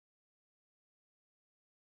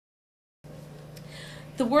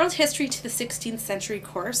The World History to the 16th Century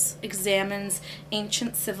course examines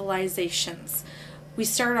ancient civilizations. We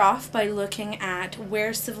start off by looking at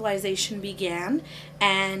where civilization began,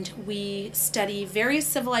 and we study various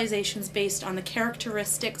civilizations based on the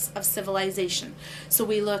characteristics of civilization. So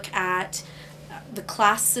we look at the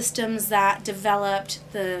class systems that developed,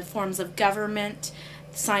 the forms of government,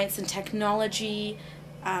 science and technology,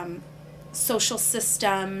 social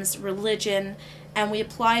systems, religion, and we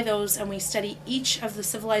apply those and we study each of the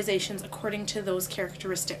civilizations according to those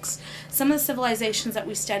characteristics. Some of the civilizations that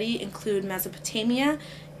we study include Mesopotamia,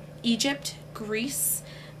 Egypt, Greece,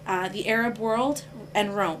 the Arab world,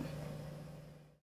 and Rome.